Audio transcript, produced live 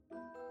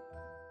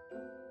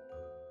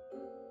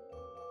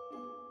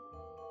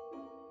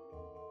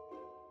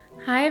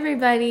Hi,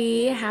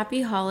 everybody.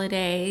 Happy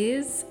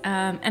holidays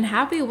and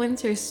happy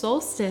winter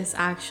solstice,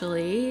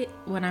 actually.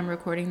 When I'm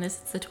recording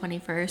this, it's the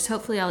 21st.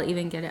 Hopefully, I'll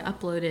even get it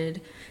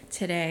uploaded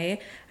today.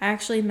 I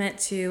actually meant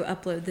to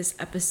upload this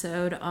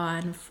episode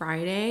on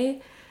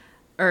Friday,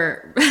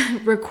 or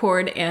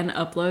record and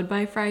upload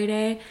by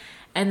Friday.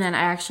 And then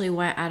I actually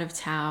went out of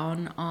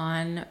town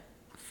on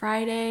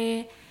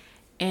Friday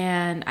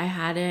and I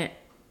hadn't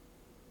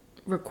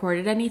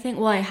recorded anything.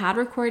 Well, I had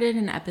recorded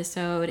an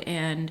episode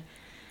and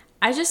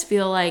I just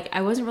feel like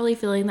I wasn't really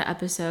feeling the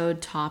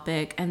episode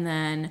topic, and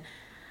then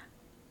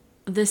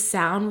the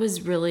sound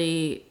was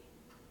really,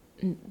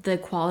 the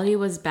quality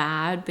was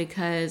bad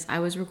because I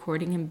was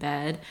recording in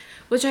bed,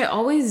 which I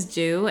always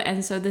do,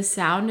 and so the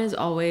sound is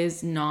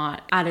always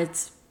not at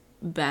its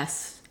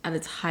best, at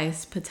its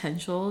highest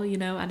potential,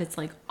 at its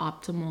like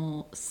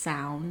optimal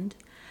sound.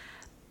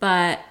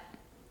 But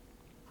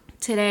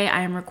today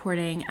I am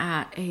recording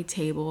at a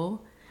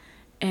table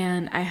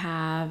and I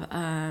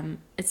have,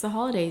 it's the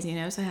holidays,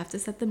 so I have to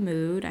set the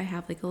mood. I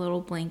have like a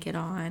little blanket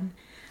on.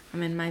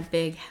 I'm in my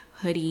big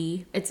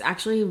hoodie. It's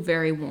actually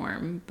very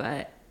warm,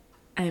 but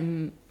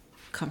I'm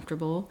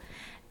comfortable.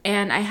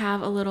 And I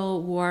have a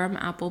little warm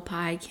apple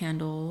pie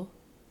candle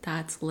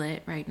that's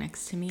lit right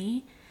next to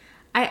me.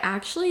 I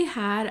actually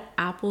had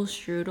apple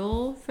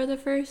strudel for the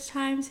first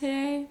time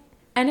today,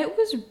 and it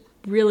was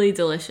really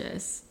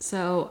delicious.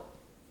 So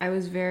I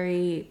was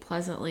very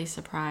pleasantly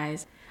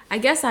surprised. I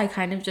guess I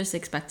kind of just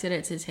expected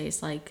it to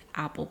taste like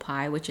apple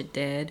pie, which it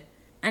did.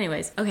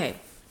 Anyways, okay,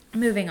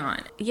 moving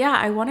on. Yeah,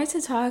 I wanted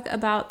to talk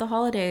about the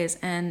holidays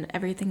and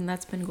everything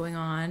that's been going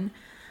on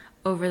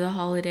over the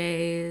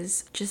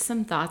holidays. Just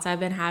some thoughts I've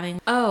been having.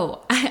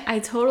 Oh, I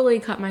totally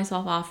cut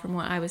myself off from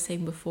what I was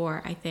saying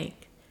before, I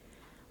think.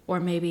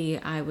 Or maybe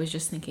I was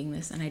just thinking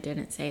this and I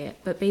didn't say it.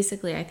 But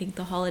basically, I think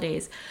the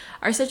holidays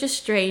are such a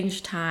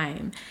strange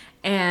time.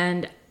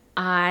 And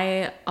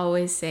I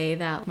always say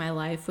that my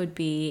life would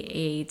be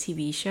a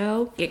TV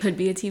show. It could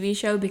be a TV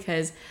show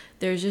because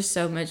there's just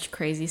so much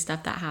crazy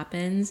stuff that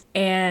happens.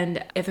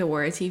 And if it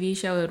were a TV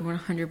show, it would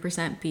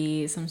 100%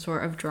 be some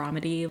sort of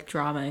dramedy,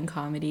 drama and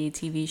comedy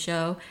TV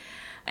show.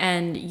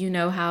 And you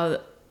know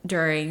how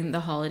during the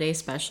holiday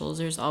specials,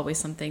 there's always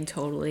something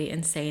totally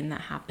insane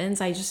that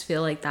happens. I just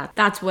feel like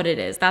that's what it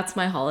is. That's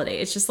my holiday.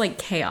 It's just like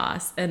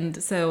chaos.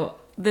 And so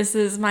this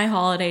is my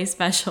holiday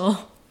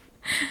special.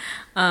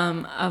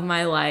 Of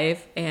my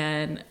life,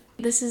 and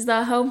this is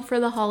the Home for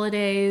the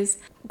Holidays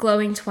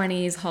Glowing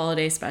 20s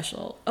holiday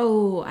special.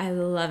 Oh, I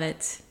love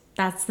it.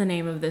 That's the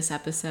name of this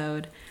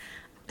episode.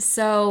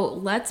 So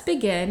let's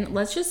begin.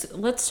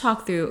 Let's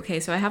talk through. Okay,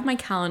 so I have my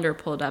calendar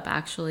pulled up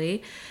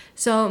actually.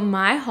 So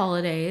my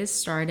holidays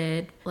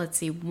started, let's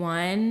see,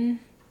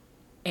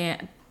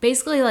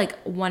 basically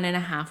like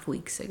 1.5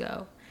 weeks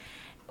ago.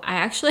 I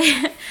actually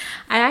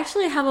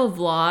have a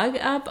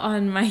vlog up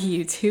on my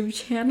YouTube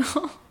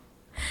channel.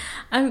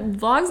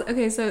 Vlogs,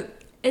 okay, so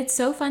it's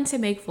so fun to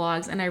make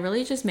vlogs, and I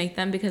really just make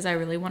them because I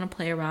really want to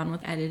play around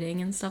with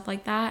editing and stuff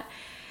like that.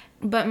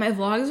 But my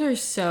vlogs are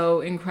so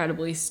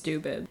incredibly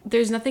stupid.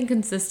 There's nothing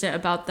consistent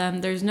about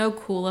them. There's no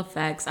cool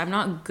effects. I'm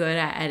not good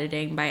at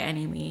editing by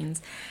any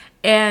means.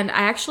 And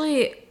I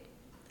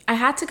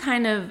had to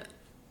kind of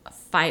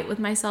fight with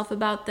myself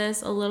about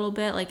this a little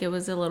bit. Like, it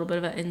was a little bit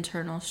of an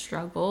internal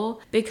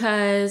struggle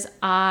because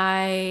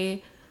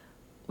I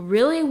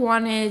really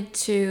wanted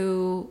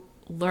to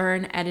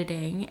learn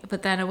editing,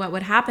 but then what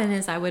would happen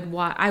is I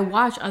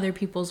watch other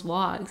people's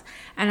vlogs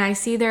and I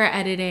see their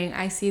editing,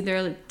 I see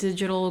their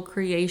digital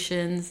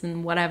creations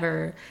and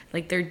whatever,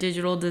 like their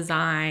digital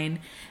design,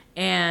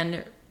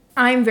 and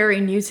I'm very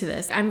new to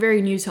this. I'm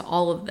very new to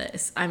all of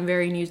this. I'm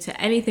very new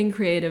to anything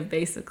creative,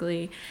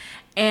 basically.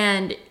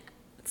 And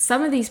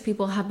some of these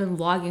people have been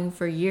vlogging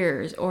for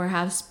years or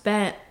have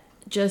spent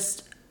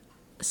just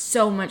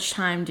so much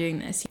time doing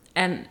this,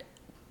 and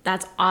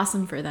that's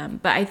awesome for them.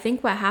 But I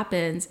think what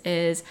happens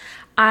is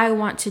I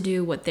want to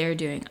do what they're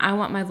doing. I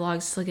want my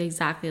vlogs to look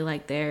exactly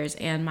like theirs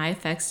and my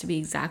effects to be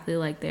exactly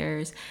like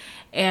theirs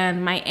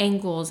and my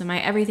angles and my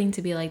everything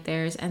to be like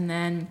theirs. And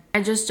then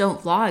I just don't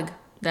vlog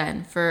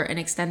then for an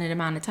extended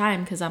amount of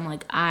time because I'm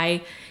like,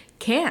 I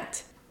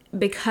can't.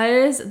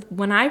 Because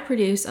when I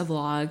produce a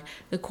vlog,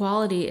 the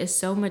quality is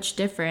so much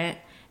different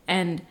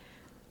and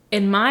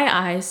in my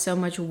eyes so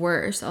much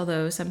worse,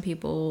 although some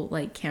people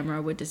like camera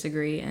would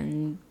disagree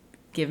and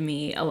give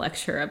me a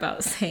lecture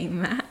about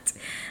saying that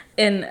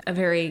in a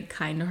very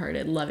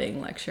kind-hearted, loving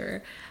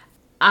lecture.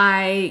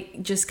 I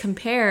just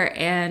compare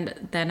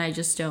and then I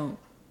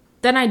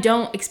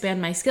don't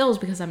expand my skills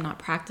because I'm not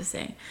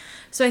practicing.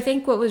 So I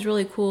think what was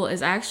really cool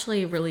is I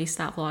actually released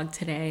that vlog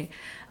today.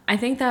 I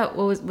think that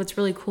what's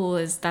really cool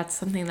is that's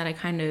something that I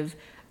kind of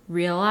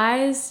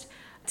realized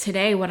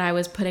today when I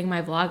was putting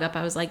my vlog up.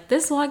 I was like,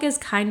 this vlog is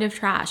kind of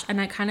trash. And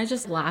I kind of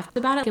just laughed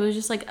about it. It was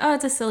just like, oh,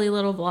 it's a silly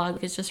little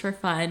vlog. It's just for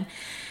fun.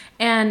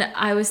 And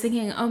I was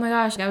thinking, oh my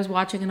gosh, I was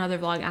watching another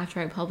vlog after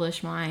I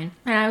published mine.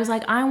 And I was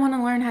like, I want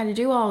to learn how to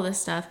do all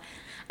this stuff.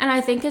 And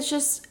I think it's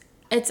just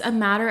it's a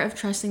matter of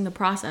trusting the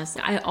process.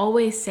 I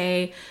always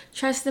say,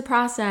 trust the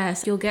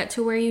process. You'll get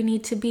to where you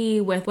need to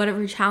be with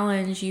whatever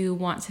challenge you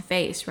want to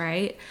face,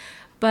 right?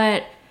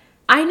 But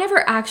I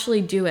never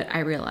actually do it, I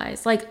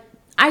realize. Like,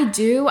 I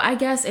do, I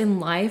guess, in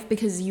life,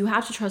 because you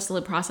have to trust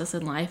the process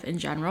in life in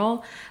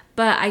general.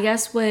 But I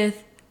guess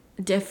with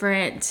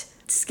different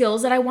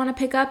skills that I want to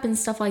pick up and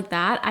stuff like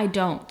that, I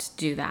don't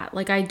do that.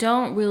 Like, I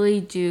don't really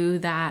do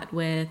that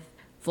with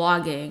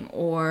vlogging,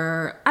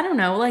 or I don't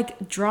know,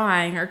 like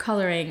drawing or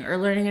coloring or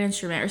learning an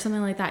instrument or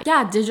something like that.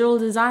 Yeah, digital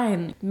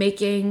design,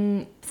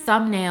 making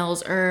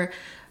thumbnails or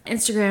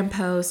Instagram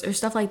posts or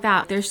stuff like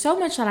that. There's so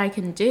much that I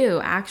can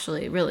do,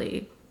 actually,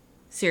 really.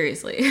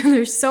 Seriously,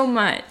 there's so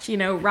much,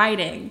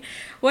 writing,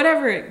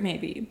 whatever it may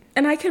be.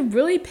 And I could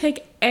really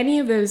pick any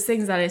of those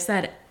things that I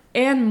said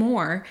and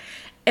more,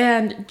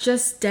 and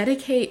just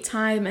dedicate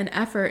time and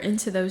effort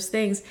into those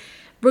things,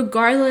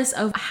 regardless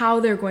of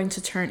how they're going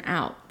to turn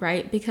out,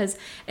 right? Because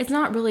it's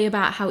not really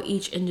about how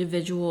each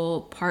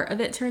individual part of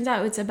it turns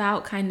out. It's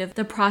about kind of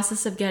the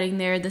process of getting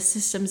there, the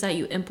systems that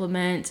you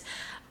implement,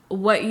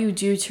 what you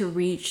do to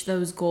reach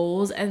those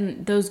goals.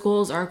 And those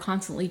goals are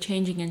constantly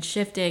changing and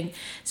shifting.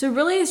 So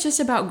really, it's just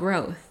about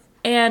growth.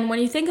 And when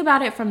you think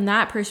about it from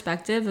that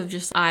perspective of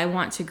just, I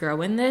want to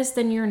grow in this,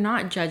 then you're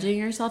not judging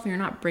yourself. You're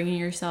not bringing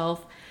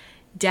yourself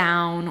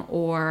down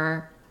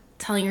or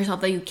telling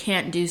yourself that you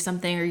can't do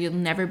something or you'll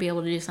never be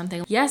able to do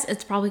something. Yes,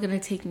 it's probably going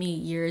to take me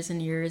years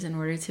and years in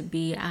order to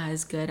be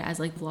as good as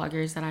like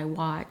vloggers that I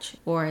watch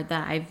or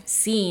that I've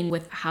seen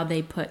with how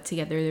they put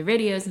together their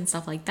videos and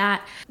stuff like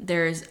that.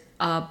 There's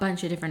a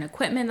bunch of different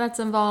equipment that's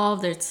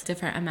involved. There's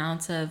different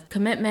amounts of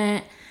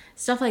commitment,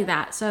 stuff like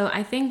that. So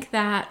I think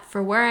that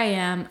for where I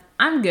am,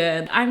 I'm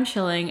good. I'm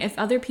chilling. If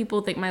other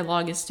people think my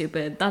vlog is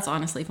stupid, that's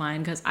honestly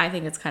fine, because I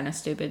think it's kind of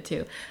stupid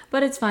too.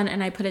 But it's fun,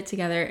 and I put it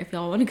together. If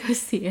y'all want to go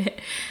see it,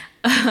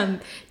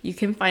 you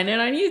can find it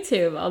on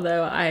YouTube.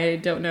 Although I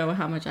don't know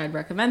how much I'd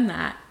recommend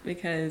that,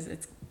 because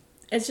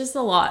it's just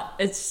a lot.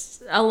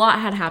 It's a lot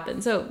had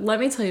happened. So let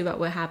me tell you about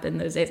what happened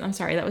those days. I'm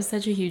sorry, that was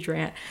such a huge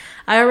rant.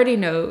 I already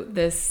know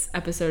this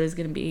episode is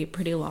going to be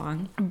pretty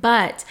long.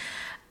 But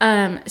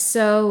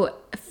so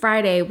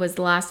Friday was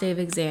the last day of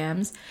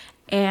exams,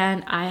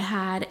 and I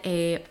had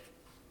a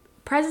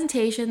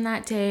presentation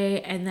that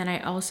day, and then I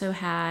also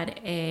had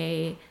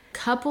a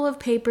couple of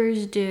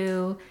papers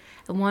due.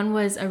 One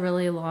was a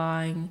really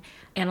long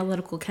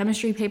analytical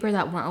chemistry paper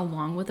that went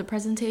along with the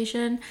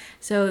presentation.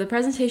 So the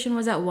presentation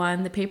was at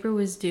 1, the paper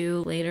was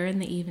due later in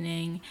the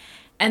evening.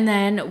 And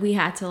then we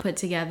had to put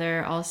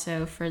together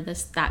also for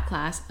that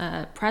class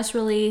a press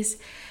release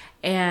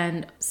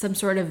and some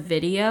sort of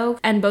video.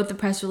 And both the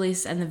press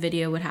release and the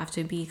video would have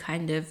to be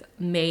kind of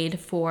made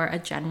for a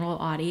general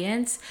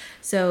audience.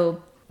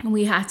 So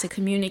we had to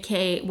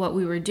communicate what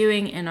we were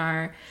doing in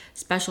our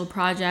special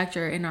project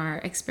or in our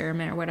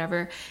experiment or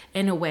whatever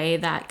in a way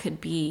that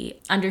could be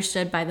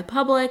understood by the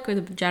public or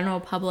the general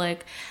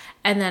public.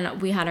 And then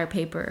we had our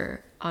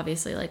paper,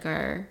 obviously, like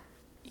our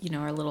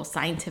little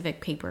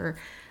scientific paper.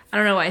 I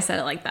don't know why I said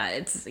it like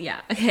that.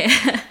 Okay.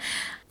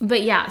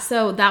 But yeah,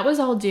 so that was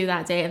all due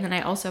that day. And then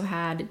I also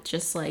had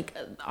just like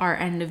our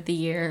end of the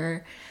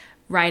year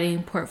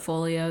writing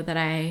portfolio that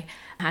I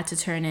had to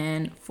turn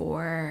in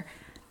for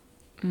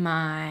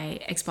my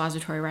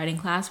expository writing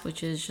class,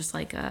 which is just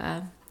like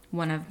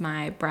one of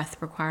my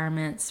breadth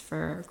requirements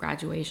for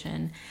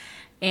graduation.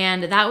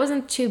 And that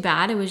wasn't too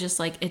bad. It was just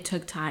like it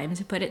took time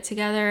to put it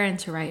together and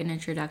to write an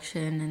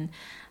introduction and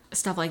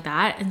stuff like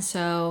that. And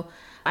so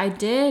I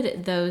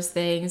did those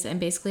things, and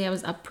basically I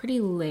was up pretty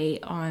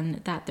late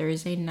on that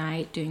Thursday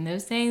night doing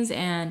those things.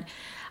 And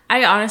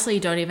I honestly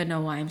don't even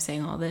know why I'm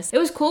saying all this. It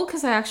was cool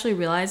because I actually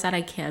realized that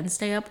I can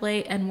stay up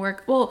late and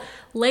work. Well,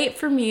 late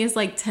for me is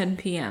like 10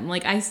 p.m.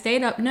 Like I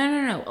stayed up,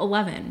 no,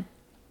 11.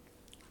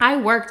 I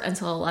worked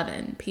until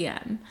 11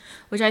 p.m.,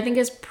 which I think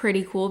is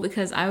pretty cool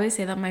because I always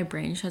say that my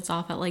brain shuts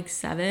off at like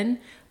 7,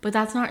 but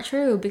that's not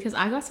true because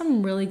I got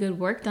some really good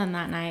work done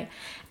that night.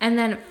 And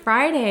then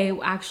Friday,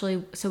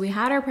 actually, so we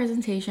had our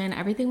presentation,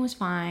 everything was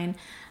fine.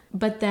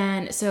 But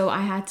then, so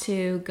I had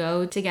to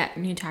go to get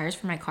new tires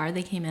for my car.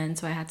 They came in,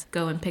 so I had to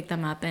go and pick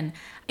them up.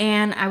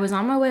 And I was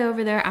on my way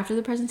over there after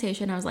the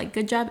presentation. I was like,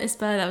 good job, Ispa.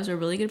 That was a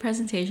really good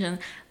presentation.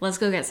 Let's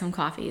go get some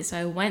coffee. So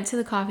I went to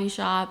the coffee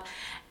shop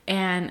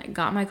and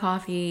got my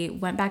coffee,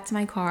 went back to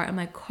my car, and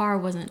my car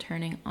wasn't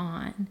turning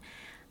on.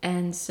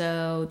 And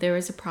so there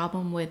was a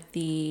problem with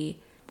the,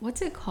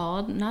 what's it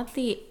called?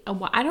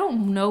 I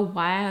don't know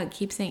why I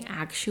keep saying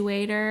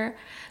actuator,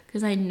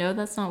 because I know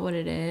that's not what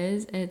it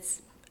is.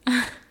 It's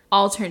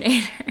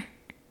alternator.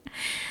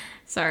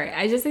 Sorry,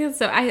 I just think it's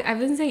so, I've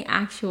been saying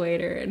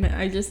actuator and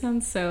I just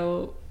sound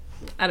so,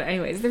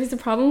 anyways, there's a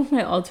problem with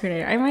my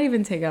alternator. I might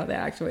even take out the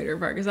actuator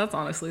part because that's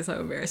honestly so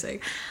embarrassing.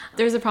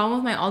 There's a problem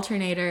with my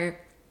alternator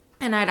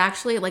And I'd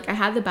actually, like, I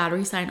had the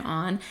battery sign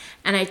on,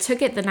 and I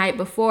took it the night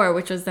before,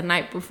 which was the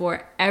night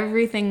before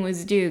everything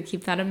was due,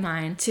 keep that in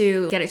mind,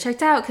 to get it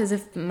checked out, because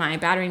if my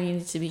battery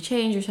needed to be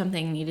changed or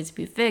something needed to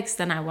be fixed,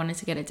 then I wanted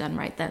to get it done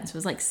right then. So it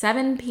was like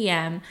 7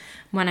 p.m.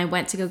 when I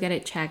went to go get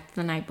it checked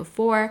the night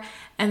before,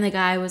 and the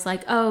guy was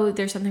like, oh,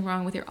 there's something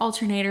wrong with your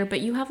alternator,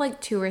 but you have like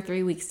 2 or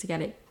 3 weeks to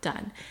get it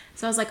done.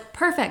 So I was like,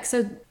 perfect.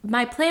 So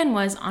my plan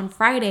was on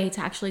Friday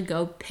to actually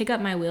go pick up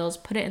my wheels,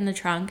 put it in the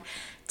trunk,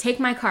 take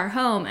my car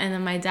home, and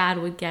then my dad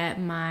would get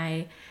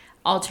my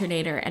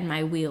alternator and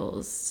my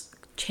wheels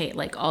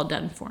like all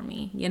done for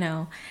me, you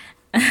know.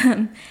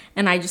 And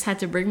I just had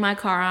to bring my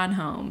car on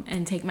home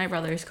and take my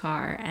brother's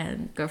car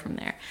and go from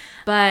there.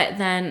 But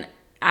then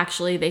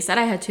actually they said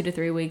I had 2 to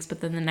 3 weeks,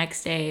 but then the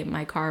next day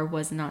my car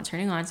was not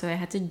turning on, so I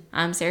had to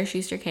Sarah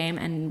Schuster came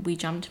and we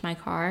jumped my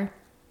car.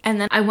 And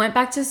then I went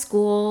back to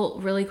school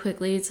really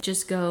quickly to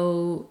just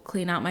go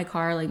clean out my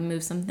car, like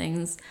move some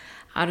things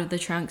out of the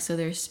trunk so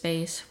there's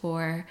space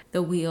for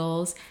the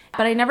wheels.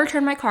 But I never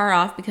turned my car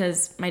off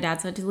because my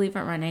dad said to leave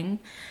it running.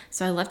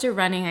 So I left it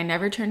running. I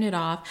never turned it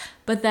off.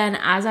 But then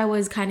as I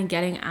was kind of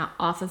getting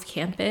off of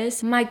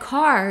campus, my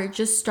car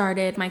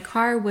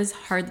was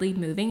hardly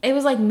moving. It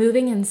was like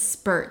moving in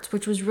spurts,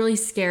 which was really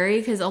scary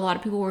because a lot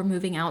of people were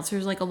moving out. So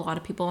there's like a lot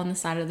of people on the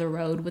side of the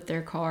road with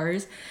their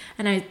cars.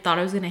 And I thought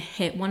I was going to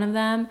hit one of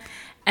them.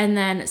 And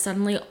then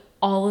suddenly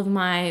all of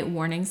my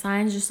warning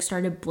signs just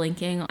started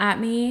blinking at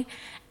me.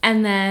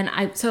 And then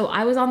I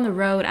was on the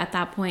road at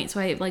that point.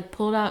 So I like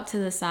pulled out to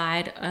the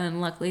side,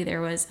 and luckily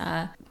there was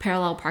a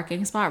parallel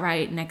parking spot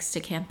right next to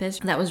campus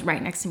that was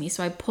right next to me.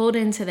 So I pulled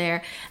into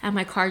there and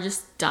my car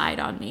just died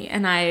on me.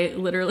 And I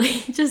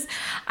literally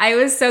I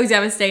was so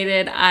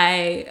devastated.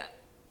 I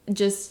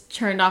just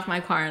turned off my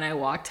car and I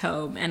walked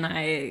home and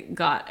I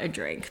got a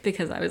drink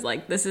because I was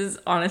like, this is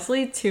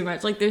honestly too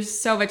much. Like, there's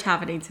so much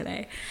happening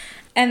today.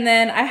 And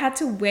then I had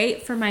to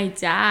wait for my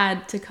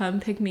dad to come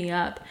pick me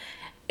up.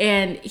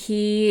 And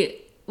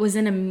he was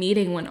in a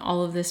meeting when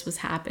all of this was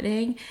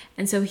happening.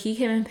 And so he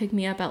came and picked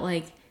me up at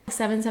like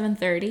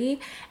 7:30.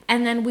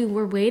 And then we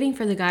were waiting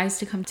for the guys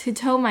to come to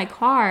tow my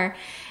car.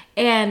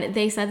 And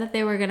they said that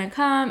they were going to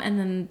come. And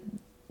then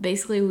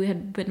basically we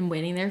had been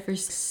waiting there for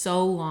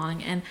so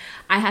long. And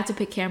I had to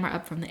pick Camera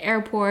up from the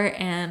airport.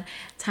 And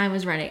time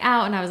was running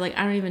out. And I was like,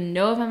 I don't even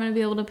know if I'm going to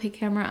be able to pick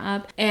Camera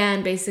up.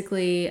 And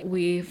basically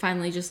we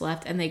finally just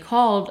left. And they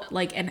called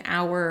like an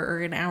hour or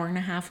an hour and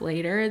a half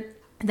later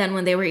than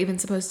when they were even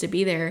supposed to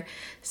be there.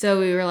 So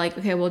we were like,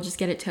 okay, we'll just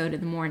get it towed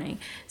in the morning.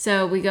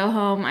 So we go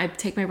home, I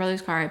take my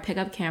brother's car, I pick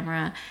up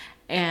Camera,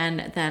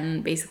 and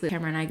then basically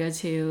Camera and I go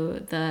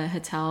to the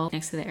hotel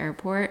next to the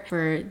airport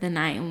for the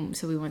night. And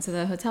so we went to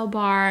the hotel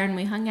bar and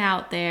we hung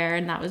out there,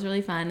 and that was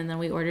really fun. And then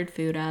we ordered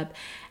food up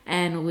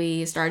and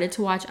we started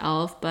to watch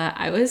Elf, but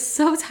I was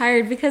so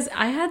tired because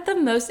I had the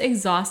most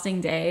exhausting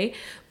day,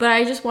 but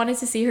I just wanted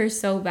to see her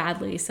so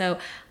badly. So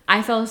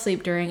I fell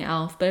asleep during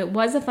Elf, but it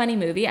was a funny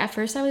movie. At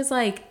first I was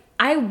like,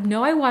 I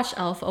know I watched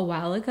Elf a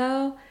while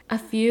ago,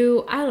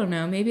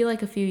 maybe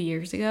like a few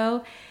years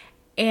ago.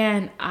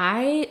 And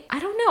I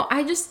don't know,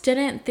 I just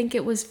didn't think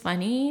it was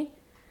funny,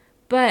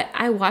 but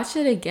I watched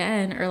it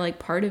again, or like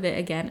part of it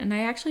again, and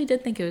I actually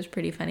did think it was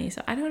pretty funny.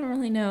 So I don't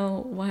really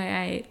know why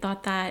I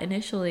thought that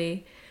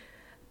initially,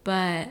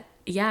 but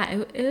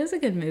yeah, it was a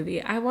good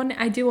movie.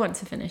 I do want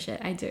to finish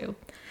it, I do.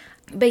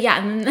 But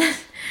yeah, and then,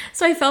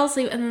 so I fell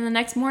asleep, and then the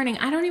next morning,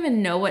 I don't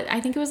even know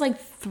I think it was like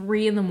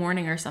 3 a.m.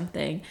 or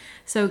something.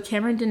 So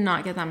Cameron did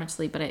not get that much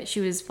sleep, but she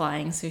was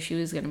flying, so she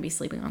was going to be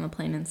sleeping on the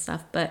plane and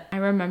stuff. But I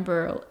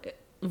remember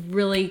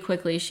really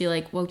quickly, she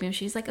like woke me up.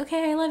 She's like,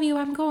 okay, I love you,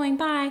 I'm going,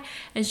 bye.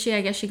 And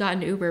I guess she got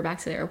an Uber back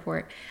to the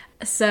airport.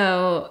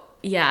 So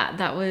yeah,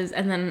 that was,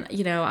 and then,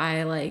 you know,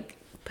 I like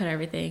put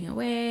everything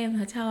away in the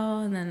hotel,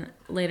 and then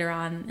later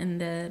on in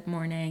the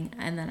morning,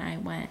 and then I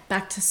went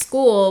back to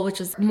school, which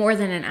was more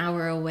than an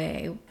hour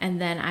away,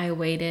 and then I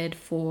waited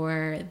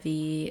for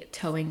the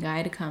towing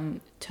guy to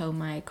come tow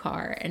my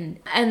car, and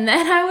then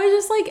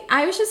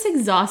I was just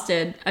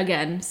exhausted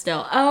again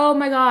still. Oh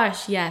my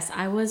gosh, yes,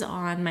 I was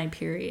on my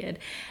period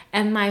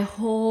and my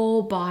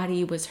whole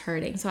body was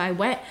hurting. So I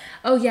went,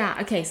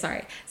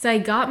 so I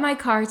got my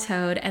car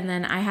towed, and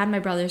then I had my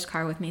brother's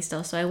car with me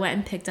still, so I went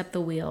and picked up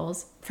the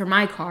wheels for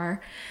my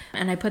car,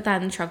 and I put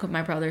that in the trunk of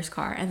my brother's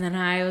car. And then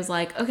I was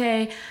like,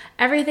 okay,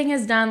 everything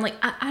is done. Like,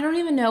 I don't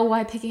even know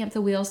why picking up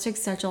the wheels took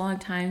such a long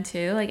time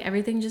too. Like,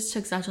 everything just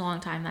took such a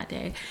long time that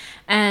day.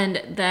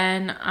 And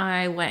then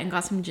I went and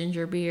got some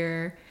ginger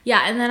beer.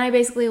 Yeah, and then I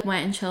basically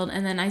went and chilled,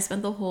 and then I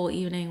spent the whole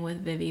evening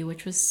with Vivi,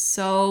 which was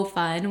so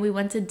fun. We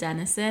went to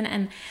Denison,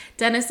 and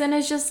Denison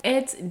is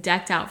it's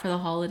decked out for the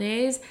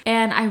holidays,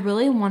 and I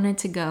really wanted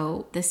to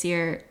go this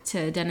year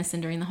to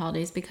Denison during the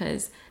holidays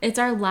because it's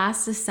our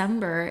last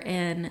December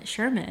in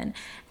Sherman.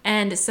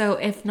 And so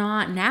if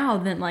not now,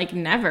 then like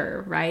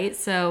never, right?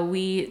 So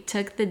we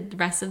took the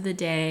rest of the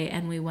day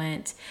and we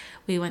went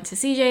to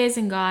CJ's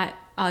and got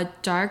a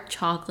dark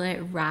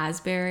chocolate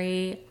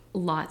raspberry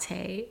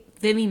latte.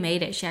 Vivi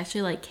made it. She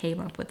actually like came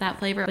up with that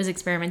flavor. I was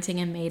experimenting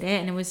and made it,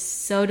 and it was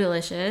so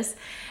delicious.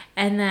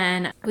 And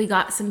then we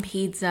got some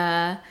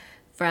pizza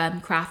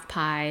from Craft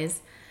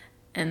Pies,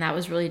 and that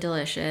was really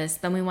delicious.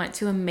 Then we went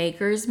to a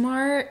Maker's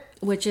Mart,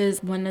 which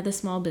is one of the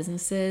small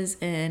businesses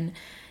in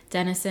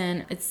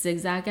Denison. It's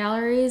Zigzag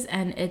Galleries,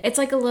 and it's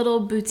like a little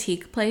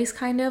boutique place,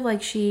 kind of.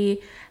 Like,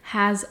 she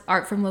has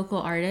art from local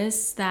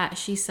artists that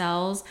she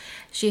sells.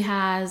 She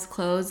has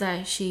clothes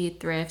that she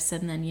thrifts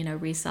and then,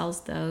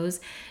 resells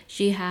those.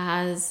 She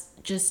has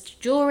just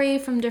jewelry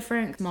from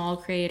different small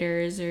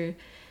creators or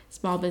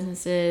small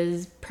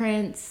businesses,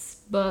 prints,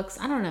 books,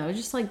 I don't know,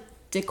 just like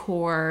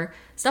decor,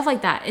 stuff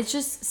like that. It's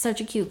just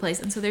such a cute place.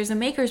 And so there's a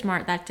Maker's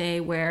Mart that day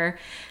where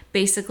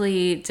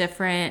basically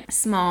different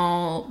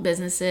small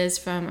businesses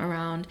from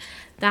around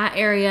that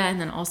area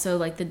and then also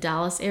like the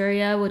Dallas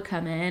area would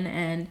come in,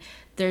 and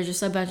there's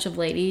just a bunch of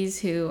ladies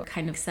who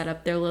kind of set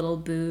up their little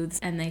booths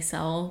and they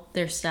sell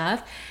their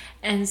stuff.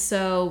 And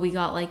so we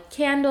got like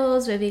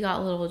candles, Vivi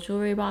got a little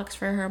jewelry box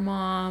for her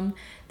mom.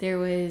 There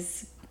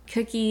was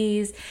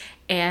cookies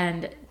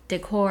and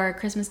decor,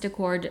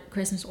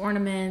 Christmas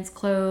ornaments,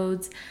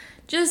 clothes,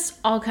 just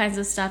all kinds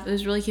of stuff. It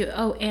was really cute.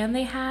 Oh, and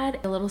they had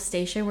a little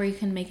station where you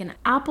can make an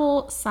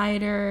apple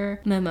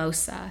cider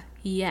mimosa.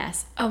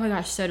 Yes. Oh my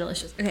gosh, so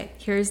delicious. Okay,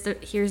 here's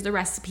the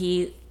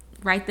recipe.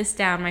 Write this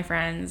down, my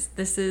friends.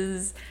 This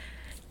is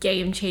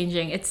game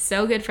changing. It's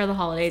so good for the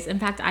holidays. In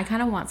fact, I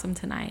kind of want some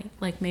tonight.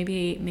 Like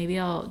maybe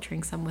I'll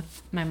drink some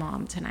with my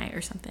mom tonight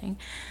or something.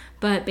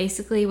 But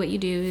basically what you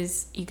do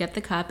is you get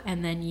the cup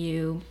and then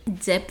you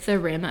dip the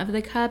rim of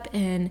the cup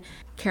in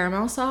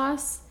caramel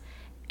sauce,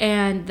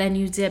 and then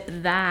you dip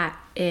that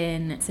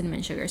in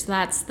cinnamon sugar. So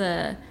that's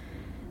the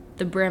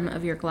brim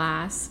of your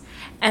glass.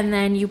 And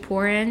then you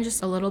pour in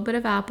just a little bit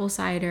of apple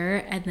cider,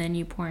 and then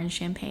you pour in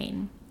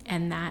champagne.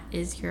 And that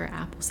is your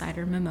apple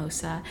cider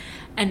mimosa.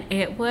 And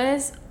it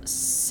was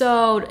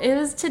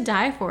to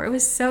die for. It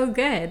was so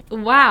good.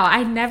 Wow,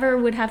 I never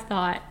would have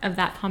thought of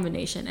that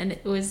combination, and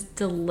it was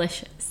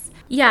delicious.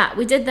 Yeah,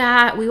 we did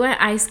that. We went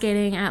ice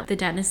skating at the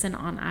Denison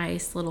on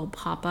Ice little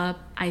pop-up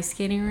ice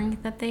skating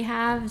rink that they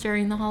have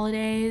during the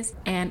holidays.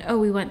 And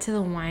we went to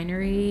the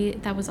winery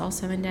that was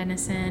also in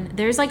Denison.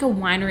 There's like a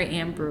winery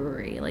and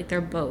brewery. Like, they're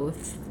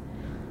both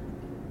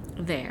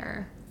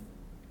there.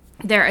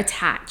 They're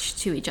attached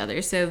to each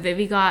other. So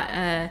Vivi got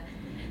a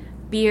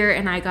beer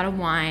and I got a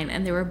wine,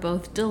 and they were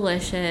both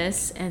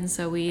delicious. And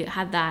so we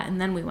had that,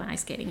 and then we went ice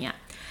skating. Yeah.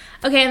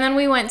 Okay, and then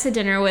we went to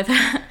dinner with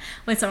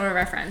some of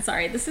our friends.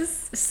 Sorry, this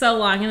is so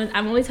long, and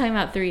I'm only talking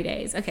about 3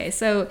 days. Okay,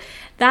 so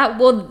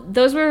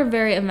those were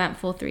very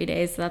eventful 3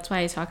 days, so that's why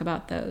I talk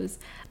about those.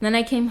 And then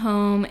I came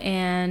home,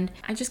 and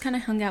I just kind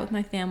of hung out with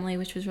my family,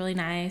 which was really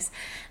nice.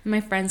 And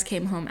my friends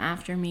came home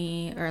after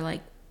me,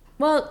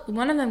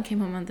 one of them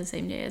came home on the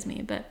same day as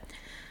me, but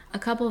a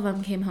couple of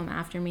them came home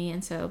after me.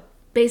 And so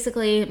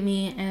basically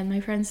me and my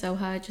friend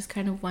Soha just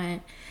kind of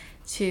went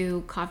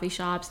to coffee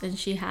shops, and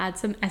she had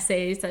some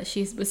essays that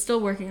she was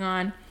still working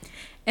on.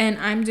 And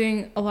I'm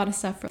doing a lot of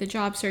stuff for the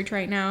job search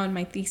right now and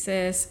my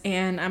thesis.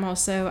 And I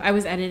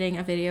was editing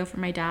a video for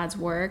my dad's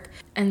work.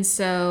 And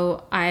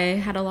so I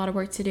had a lot of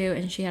work to do,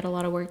 and she had a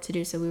lot of work to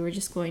do. So we were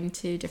just going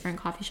to different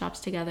coffee shops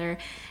together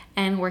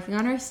and working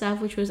on our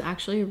stuff, which was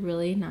actually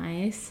really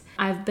nice.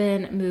 I've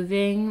been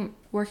moving,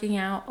 working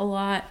out a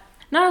lot.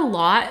 Not a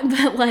lot,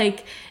 but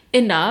like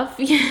enough.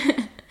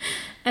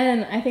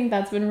 And I think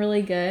that's been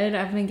really good.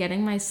 I've been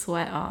getting my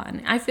sweat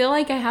on. I feel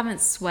like I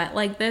haven't sweat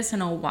like this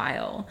in a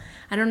while.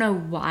 I don't know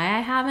why I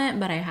haven't,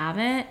 but I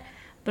haven't.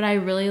 But I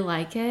really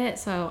like it.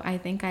 So I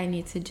think I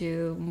need to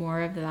do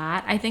more of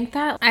that. I think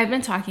that I've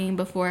been talking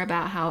before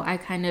about how I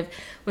kind of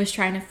was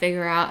trying to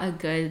figure out a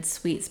good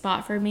sweet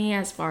spot for me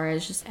as far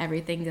as just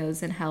everything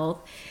goes in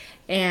health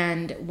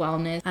and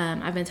wellness.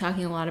 I've been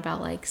talking a lot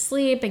about like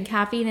sleep and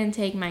caffeine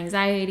intake, my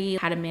anxiety,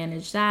 how to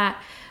manage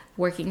that,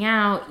 working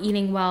out,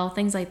 eating well,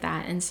 things like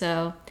that. And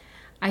so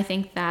I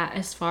think that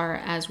as far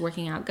as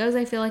working out goes,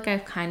 I feel like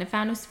I've kind of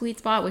found a sweet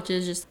spot, which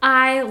is just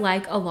I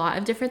like a lot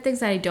of different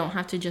things that I don't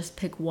have to just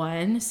pick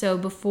one. So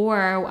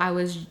before I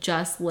was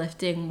just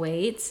lifting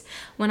weights,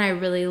 when I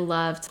really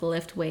loved to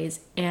lift weights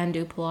and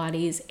do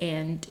Pilates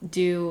and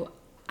do,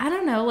 I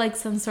don't know, like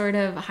some sort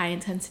of high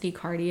intensity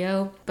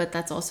cardio, but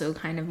that's also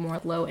kind of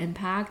more low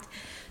impact.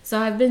 So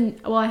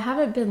I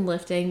haven't been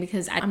lifting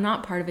because I'm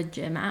not part of a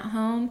gym at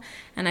home,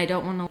 and I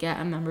don't want to get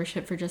a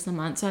membership for just a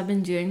month. So I've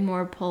been doing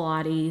more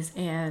Pilates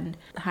and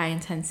high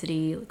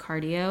intensity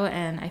cardio,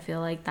 and I feel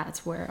like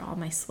that's where all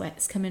my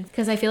sweats come in,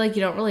 because I feel like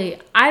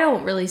I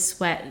don't really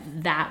sweat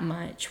that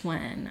much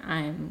when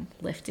I'm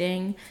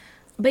lifting.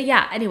 But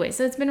yeah, anyway,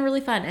 so it's been really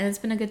fun and it's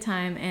been a good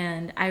time.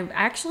 And I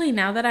actually,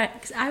 now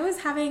that cause I was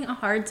having a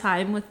hard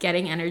time with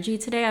getting energy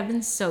today. I've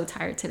been so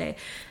tired today.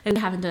 I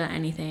haven't done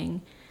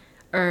anything.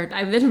 Or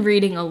I've been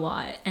reading a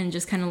lot and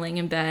just kind of laying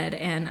in bed,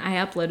 and I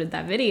uploaded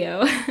that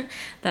video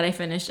that I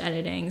finished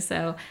editing.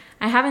 So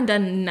I haven't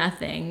done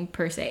nothing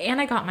per se, and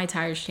I got my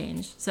tires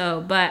changed.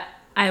 So, but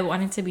I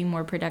wanted to be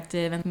more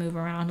productive and move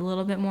around a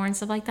little bit more and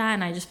stuff like that.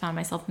 And I just found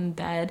myself in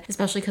bed,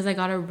 especially because I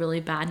got a really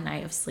bad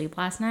night of sleep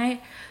last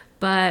night.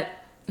 But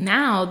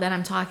now that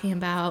I'm talking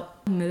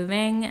about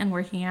moving and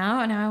working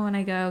out, now I want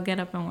to go get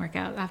up and work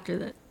out after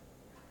this.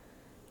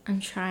 I'm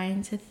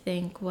trying to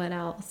think what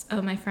else.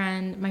 Oh, my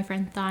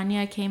friend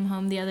Tanya came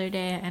home the other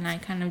day, and I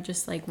kind of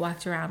just like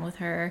walked around with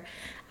her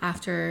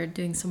after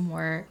doing some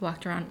work,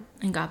 walked around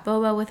and got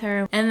boba with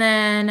her. And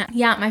then,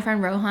 yeah, my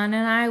friend Rohan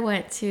and I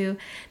went to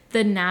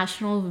the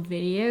National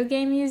Video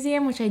Game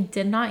Museum, which I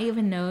did not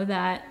even know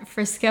that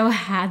Frisco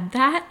had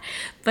that,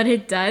 but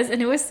it does.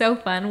 And it was so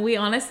fun. We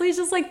honestly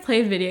just like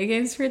played video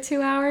games for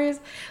 2 hours,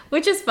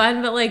 which is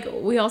fun, but like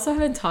we also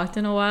haven't talked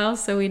in a while,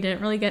 so we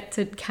didn't really get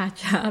to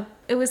catch up.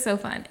 It was so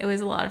fun. It was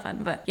a lot of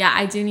fun. But yeah,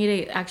 I do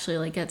need to actually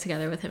like get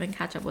together with him and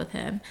catch up with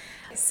him.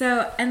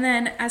 So, and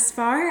then as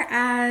far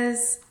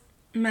as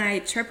my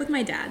trip with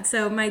my dad.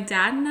 So my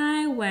dad and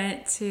I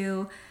went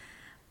to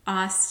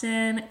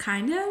Austin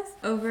kind of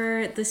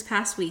over this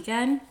past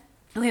weekend.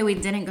 Okay, we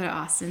didn't go to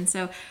Austin.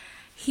 So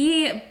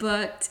he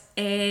booked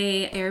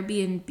a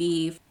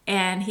Airbnb,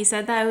 and he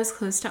said that it was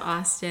close to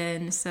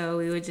Austin, so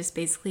we would just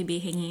basically be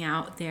hanging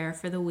out there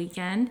for the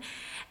weekend.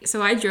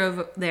 So I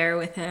drove there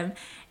with him.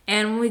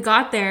 And when we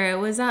got there, it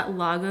was at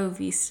Lago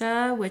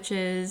Vista, which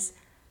is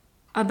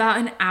about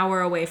an hour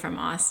away from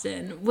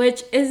Austin,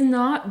 which is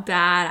not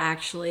bad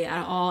actually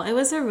at all. It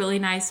was a really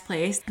nice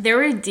place. There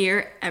were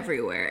deer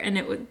everywhere,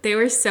 and they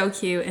were so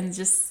cute and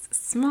just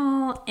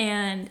small,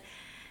 and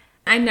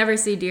I never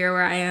see deer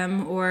where I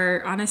am,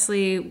 or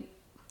honestly,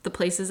 the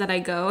places that I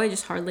go, I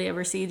just hardly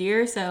ever see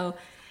deer, so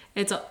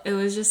it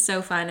was just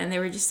so fun, and they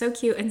were just so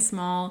cute and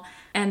small,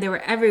 and they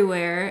were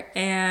everywhere.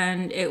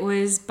 And it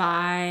was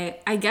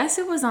I guess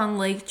it was on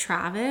Lake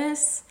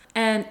Travis,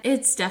 and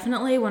it's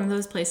definitely one of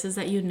those places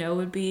that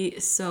would be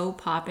so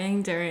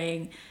popping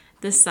during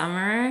the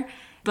summer,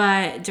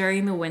 but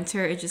during the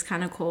winter it's just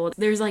kind of cold.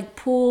 There's like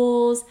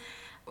pools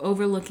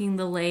overlooking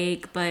the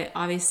lake, but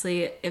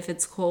obviously if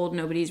it's cold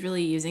nobody's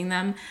really using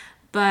them.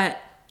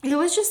 But it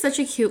was just such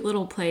a cute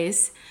little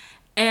place.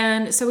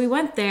 And so we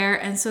went there,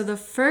 and so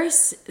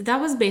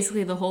that was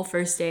basically the whole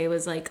first day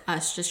was like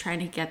us just trying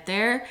to get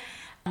there.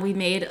 We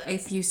made a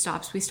few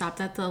stops. We stopped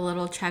at the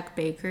Little Czech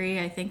Bakery.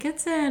 I think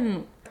it's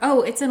in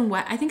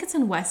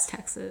West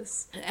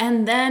Texas.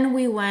 And then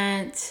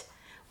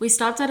we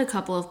stopped at a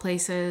couple of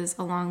places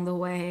along the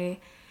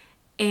way,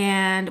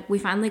 and we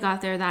finally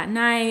got there that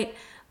night,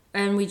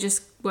 and we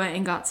just went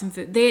and got some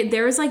food.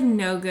 There was like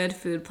no good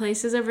food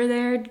places over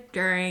there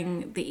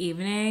during the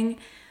evening,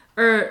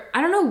 or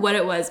I don't know what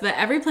it was, but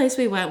every place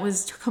we went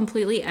was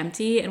completely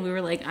empty, and we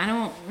were like, I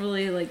don't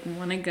really like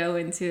want to go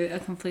into a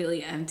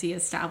completely empty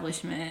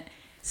establishment.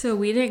 So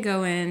we didn't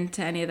go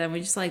into any of them.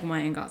 We just like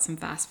went and got some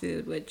fast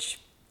food, which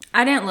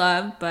I didn't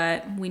love,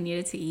 but we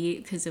needed to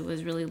eat because it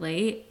was really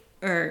late,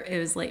 or it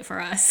was late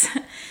for us,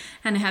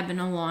 and it had been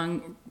a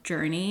long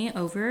journey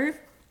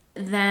over.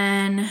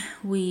 Then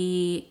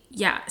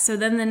so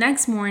then the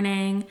next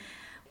morning,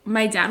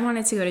 my dad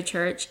wanted to go to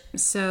church,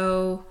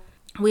 so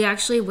we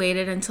actually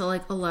waited until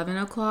like 11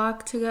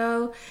 o'clock to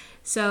go.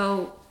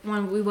 So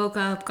when we woke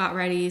up, got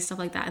ready, stuff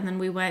like that, and then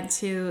we went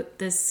to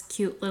this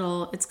cute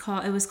little,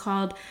 it was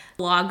called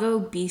Lago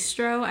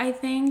Bistro, I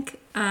think.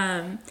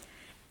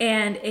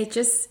 And it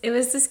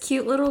was this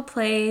cute little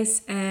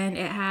place, and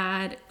it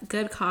had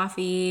good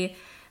coffee,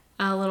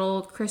 a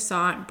little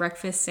croissant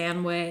breakfast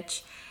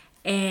sandwich,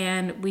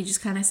 and we just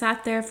kind of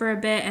sat there for a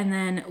bit. And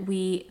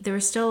then there were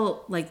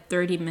still like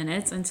 30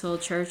 minutes until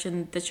church,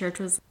 and the church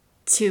was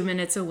 2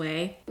 minutes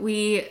away.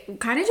 We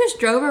kind of just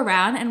drove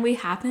around, and we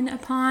happened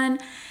upon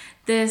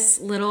this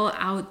little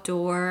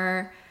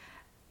outdoor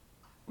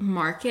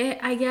market,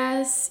 I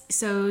guess.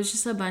 So it was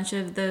just a bunch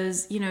of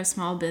those,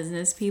 small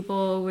business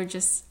people were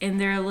just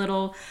in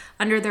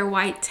under their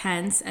white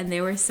tents, and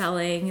they were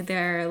selling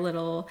their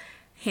little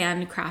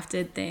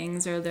handcrafted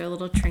things or their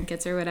little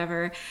trinkets or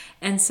whatever.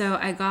 And so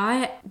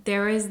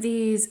there was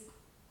these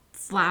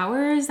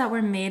flowers that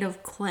were made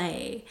of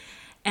clay,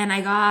 and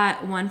I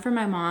got one for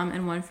my mom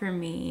and one for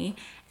me,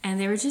 and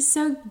they were just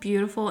so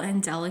beautiful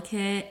and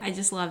delicate. I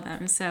just love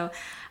them. So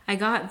I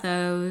got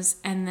those,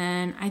 and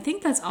then I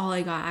think that's all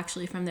I got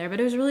actually from there, but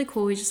it was really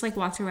cool. We just like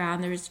walked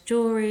around. There was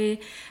jewelry,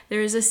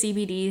 there was a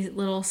CBD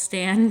little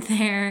stand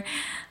there.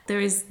 There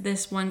was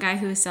this one guy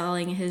who was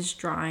selling his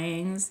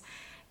drawings,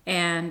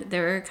 and they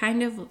were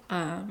kind of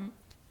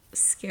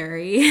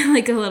scary,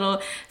 like a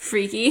little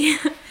freaky.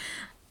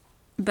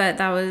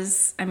 But it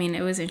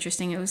was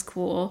interesting. It was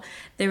cool.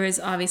 There was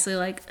obviously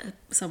like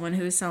someone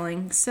who was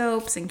selling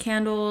soaps and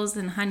candles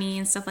and honey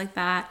and stuff like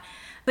that.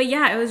 But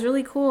yeah, it was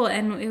really cool,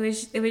 and it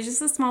was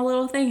just a small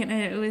little thing, and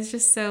it was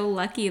just so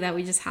lucky that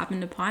we just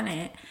happened upon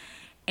it.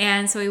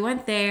 And so we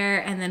went there,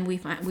 and then we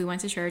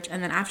went to church,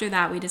 and then after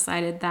that we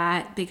decided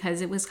that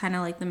because it was kind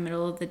of like the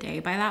middle of the day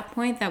by that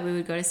point, that we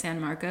would go to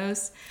San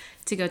Marcos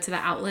to go to the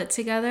outlet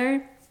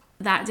together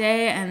that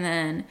day, and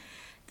then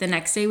the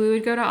next day we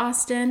would go to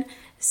Austin.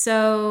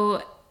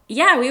 So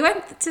yeah, we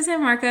went to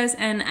San Marcos,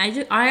 and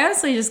I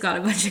honestly just got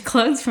a bunch of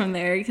clothes from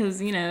there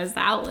because, it's the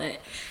outlet.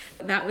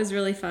 That was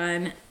really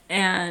fun.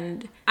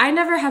 And I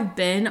never have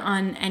been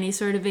on any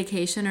sort of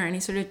vacation or any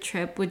sort of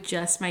trip with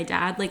just my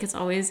dad. Like, it's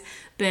always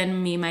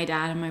been me, my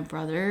dad, and my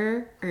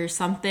brother or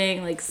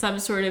something, like some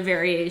sort of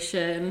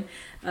variation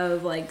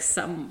of like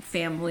some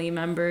family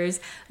members.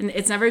 And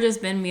it's never just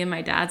been me and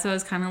my dad. So I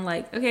was kind of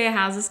like, okay,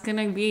 how's this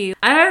gonna be?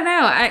 I don't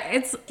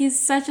know. He's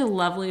such a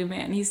lovely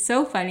man. He's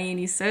so funny and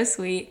he's so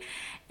sweet.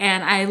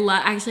 And I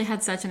actually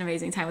had such an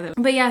amazing time with him.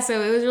 But yeah,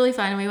 so it was really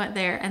fun. We went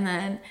there and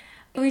then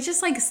we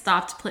just like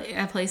stopped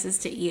at places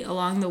to eat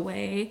along the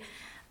way.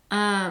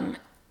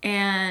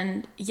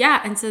 And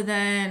yeah, and so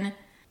then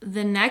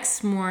the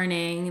next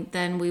morning,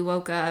 then we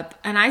woke up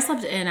and I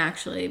slept in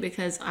actually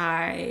because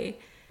I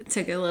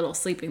took a little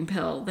sleeping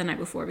pill the night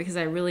before because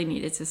I really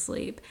needed to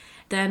sleep.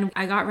 Then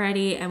I got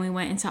ready and we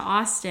went into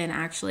Austin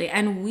actually.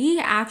 And we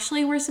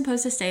actually were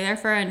supposed to stay there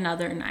for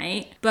another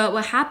night. But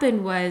what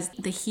happened was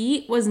the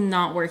heat was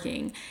not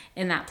working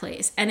in that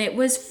place. And it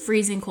was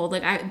freezing cold.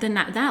 Like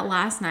that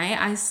last night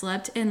I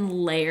slept in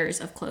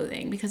layers of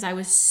clothing because I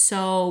was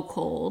so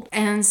cold.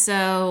 And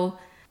so,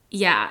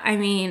 yeah, I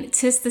mean,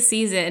 'tis the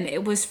season.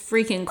 It was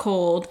freaking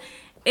cold.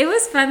 It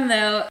was fun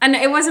though. And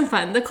it wasn't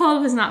fun. The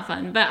cold was not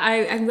fun. But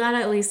I'm glad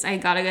at least I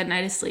got a good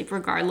night of sleep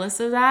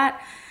regardless of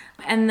that.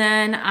 And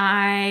then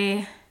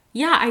I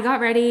got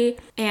ready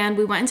and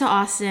we went into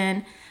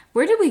Austin.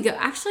 Where did we go?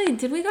 Actually,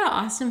 did we go to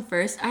Austin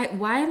first? We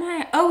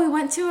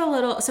went to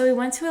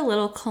a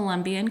little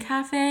Colombian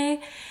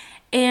cafe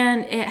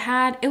and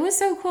it was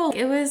so cool.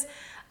 It was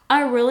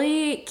a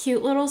really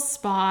cute little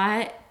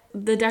spot.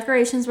 The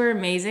decorations were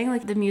amazing.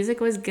 Like the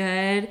music was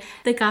good.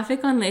 The café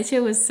con leche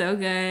was so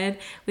good.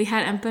 We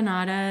had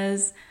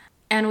empanadas.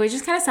 And we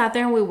just kind of sat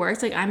there and we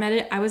worked. Like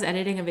I was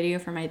editing a video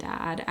for my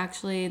dad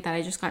actually that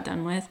I just got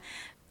done with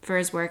for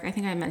his work. I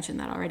think I mentioned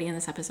that already in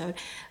this episode.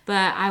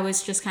 But I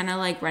was just kind of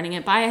like running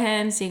it by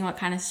him, seeing what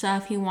kind of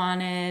stuff he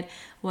wanted,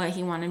 what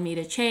he wanted me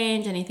to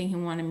change, anything he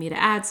wanted me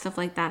to add, stuff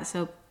like that.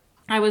 So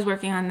I was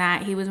working on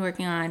that. He was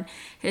working on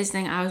his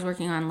thing. I was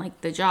working on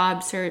like the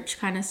job search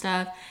kind of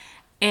stuff.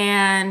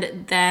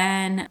 And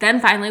then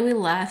finally we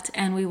left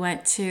and we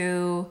went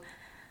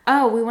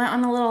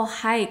on a little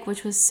hike,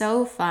 which was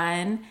so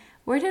fun.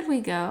 Where did we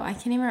go? I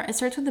can't even remember. It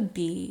starts with a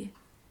B.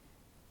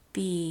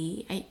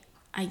 I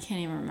can't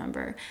even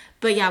remember.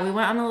 But yeah, we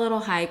went on a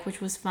little hike,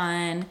 which was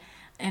fun.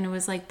 And it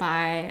was like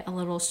by a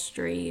little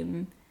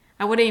stream.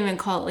 I wouldn't even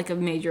call it like a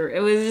major.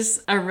 It was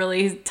just a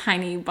really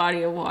tiny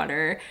body of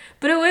water.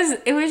 But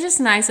it was just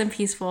nice and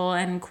peaceful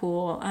and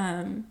cool.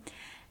 And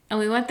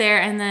we went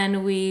there and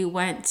then we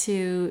went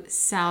to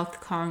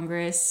South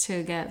Congress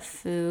to get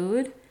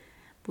food.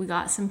 We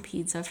got some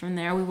pizza from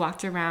there. We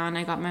walked around.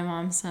 I got my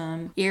mom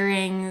some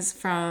earrings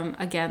from,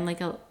 again, like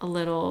a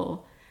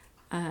little,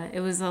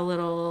 it was a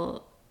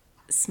little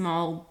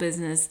small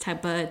business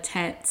type of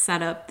tent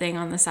setup thing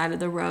on the side of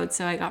the road.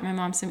 So I got my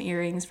mom some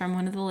earrings from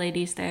one of the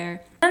ladies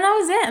there. And that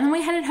was it. And then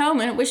we headed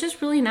home and it was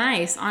just really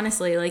nice,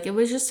 honestly. Like it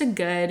was just a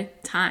good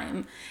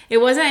time. It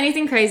wasn't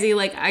anything crazy.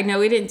 Like I know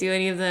we didn't do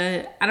any of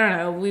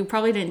we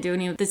probably didn't do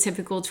any of the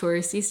typical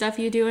touristy stuff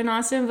you do in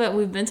Austin, but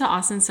we've been to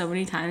Austin so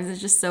many times.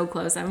 It's just so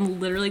close. I'm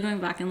literally going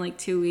back in like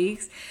 2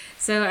 weeks.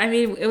 So, I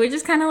mean, it was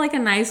just kind of like a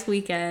nice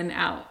weekend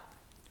out.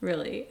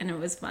 Really, and it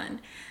was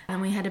fun.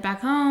 And we headed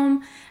back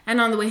home,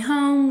 and on the way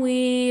home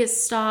we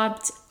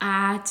stopped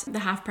at the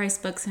Half Price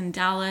Books in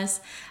Dallas.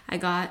 I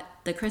got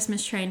the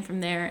Christmas train from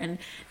there, and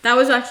that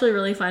was actually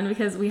really fun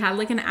because we had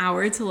like an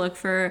hour to look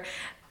for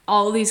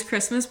all these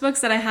Christmas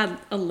books that I had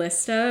a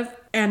list of,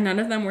 and none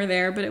of them were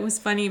there. But it was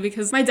funny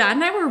because my dad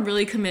and I were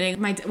really committing.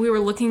 We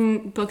were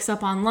looking books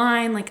up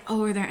online, like,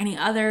 oh, are there any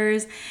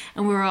others?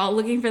 And we were all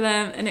looking for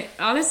them. And it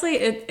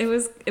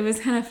was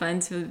kind of fun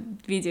to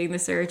be doing the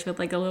search with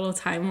like a little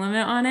time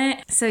limit on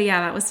it. So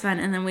yeah, that was fun.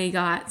 And then we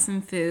got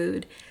some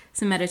food,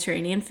 some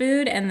Mediterranean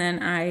food, and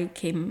then I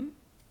came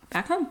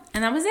back home.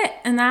 And that was it.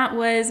 And that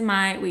was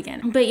my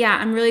weekend. But yeah,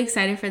 I'm really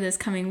excited for this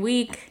coming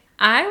week.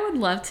 I would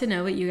love to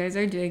know what you guys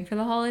are doing for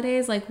the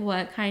holidays. Like,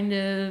 what kind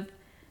of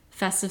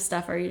festive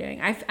stuff are you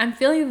doing? I'm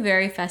feeling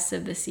very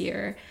festive this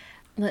year.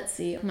 Let's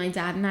see. My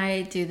dad and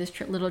I do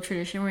this little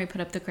tradition where we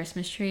put up the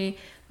Christmas tree.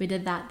 We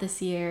did that this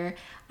year.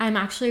 I'm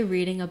actually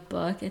reading a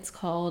book. It's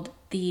called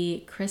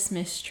The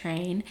Christmas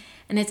Train.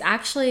 And it's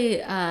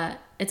actually,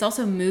 it's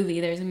also a movie.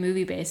 There's a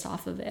movie based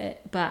off of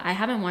it. But I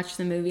haven't watched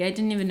the movie. I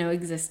didn't even know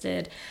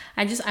existed.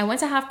 I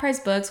went to Half Price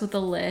Books with a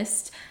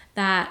list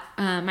that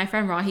my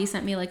friend Rahi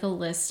sent me, like a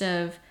list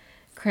of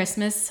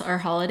Christmas or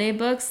holiday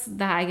books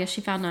that I guess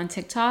she found on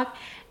TikTok.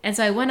 And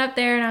so I went up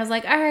there and I was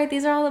like, all right,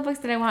 these are all the books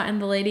that I want.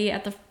 And the lady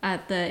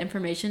at the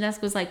information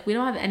desk was like, we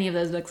don't have any of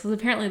those books because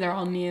apparently they're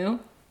all new.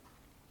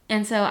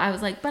 And so I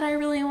was like, but I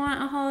really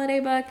want a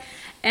holiday book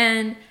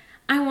and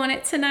I want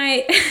it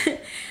tonight.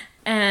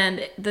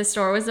 And the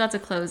store was about to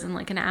close in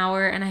like an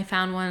hour, and I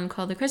found one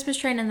called the Christmas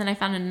Train, and then I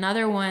found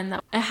another one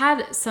that it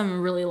had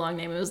some really long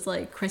name. It was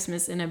like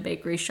Christmas in a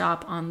bakery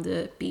shop on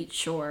the beach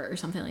shore or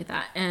something like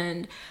that.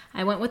 And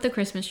I went with the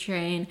Christmas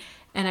Train,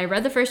 and I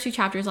read the first 2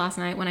 chapters last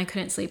night when I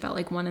couldn't sleep at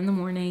like 1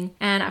 a.m.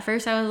 And at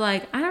first I was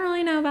like, I don't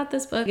really know about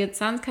this book. It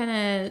sounds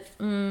kind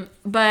of,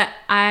 but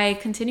I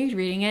continued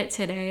reading it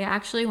today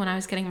actually when I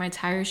was getting my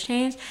tires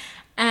changed.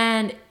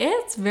 And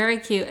it's very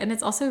cute, and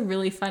it's also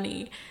really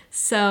funny.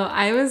 So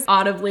I was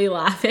audibly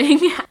laughing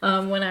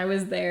when I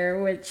was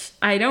there, which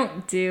I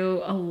don't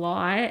do a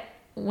lot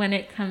when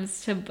it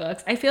comes to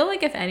books. I feel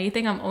like if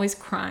anything, I'm always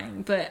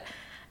crying, but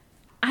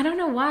I don't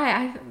know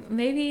why.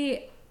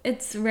 Maybe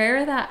it's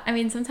rare that, I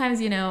mean, sometimes,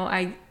 you know,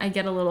 I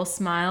get a little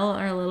smile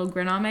or a little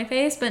grin on my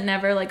face, but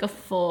never like a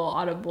full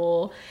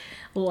audible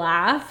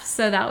laugh.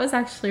 So that was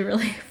actually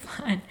really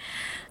fun.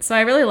 So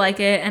I really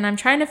like it, and I'm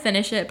trying to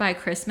finish it by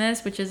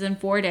Christmas, which is in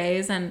 4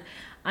 days, and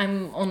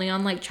I'm only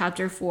on like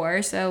chapter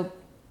 4, so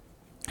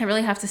I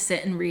really have to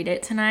sit and read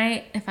it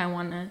tonight if I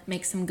want to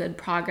make some good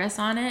progress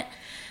on it.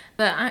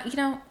 But I'm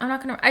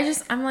not gonna.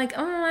 I'm like,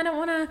 oh, I don't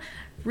want to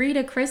read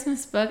a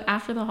Christmas book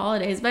after the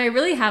holidays, but I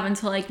really have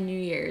until like New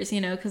Year's,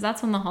 because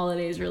that's when the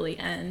holidays really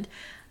end.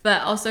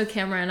 But also,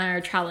 Cameron and I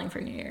are traveling for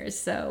New Year's,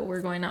 so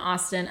we're going to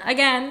Austin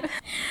again.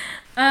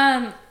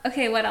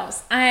 Okay, what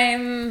else?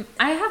 I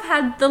have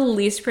had the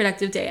least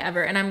productive day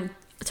ever, and I'm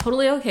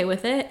totally okay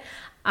with it.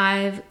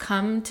 I've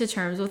come to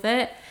terms with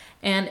it,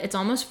 and it's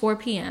almost 4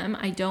 p.m.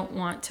 I don't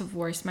want to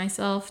force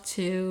myself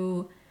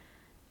to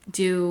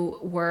do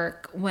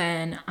work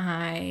when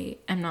I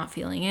am not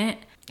feeling it.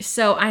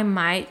 So I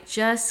might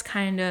just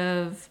I'm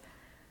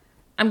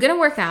gonna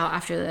work out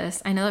after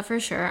this. I know that for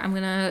sure. I'm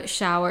gonna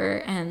shower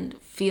and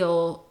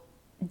feel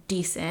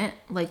decent,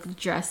 like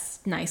dress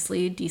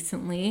nicely,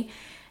 decently.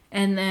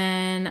 And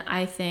then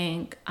I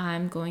think I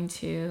need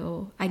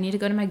to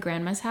go to my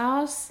grandma's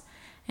house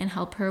and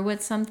help her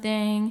with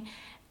something.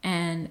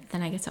 And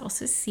then I get to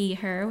also see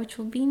her, which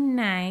will be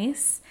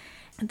nice.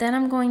 Then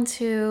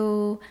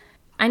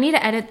I need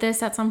to edit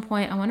this at some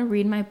point. I want to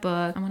read my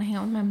book. I want to hang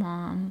out with my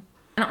mom.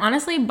 And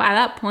honestly, by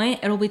that point,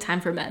 it'll be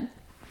time for bed.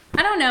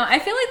 I don't know. I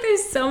feel like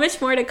there's so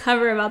much more to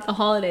cover about the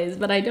holidays,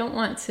 but I don't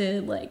want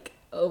to like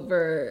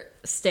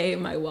overstay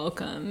my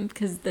welcome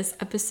because this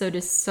episode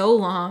is so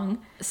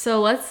long.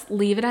 So let's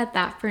leave it at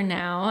that for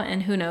now.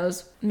 And who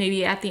knows,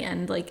 maybe at the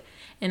end, like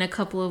in a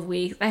couple of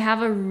weeks, I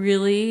have a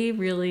really,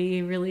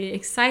 really, really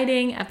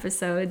exciting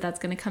episode that's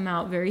going to come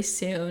out very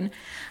soon.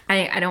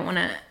 I don't want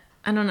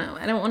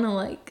to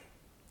like,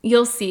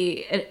 you'll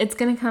see. It's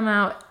going to come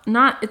out,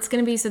 this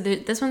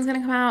one's going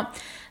to come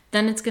out.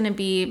 Then it's going to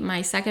be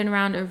my second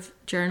round of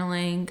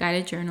journaling,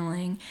 guided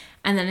journaling.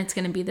 And then it's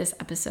going to be this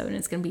episode, and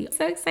it's going to be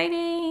so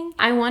exciting.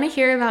 I want to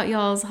hear about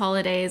y'all's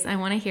holidays. I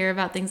want to hear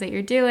about things that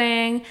you're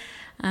doing,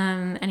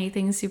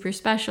 anything super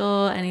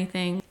special,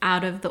 anything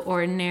out of the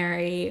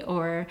ordinary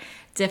or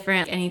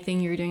different, anything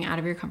you're doing out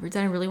of your comfort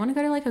zone. I really want to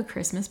go to like a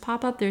Christmas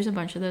pop-up. There's a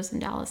bunch of those in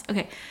Dallas.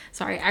 Okay,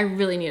 sorry, I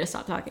really need to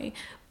stop talking.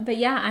 But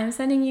yeah, I'm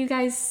sending you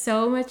guys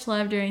so much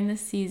love during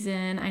this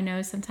season. I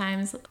know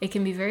sometimes it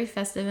can be very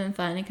festive and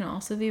fun. It can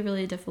also be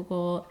really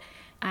difficult.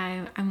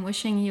 I'm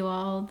wishing you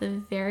all the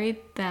very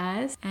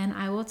best, and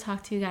I will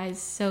talk to you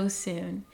guys so soon.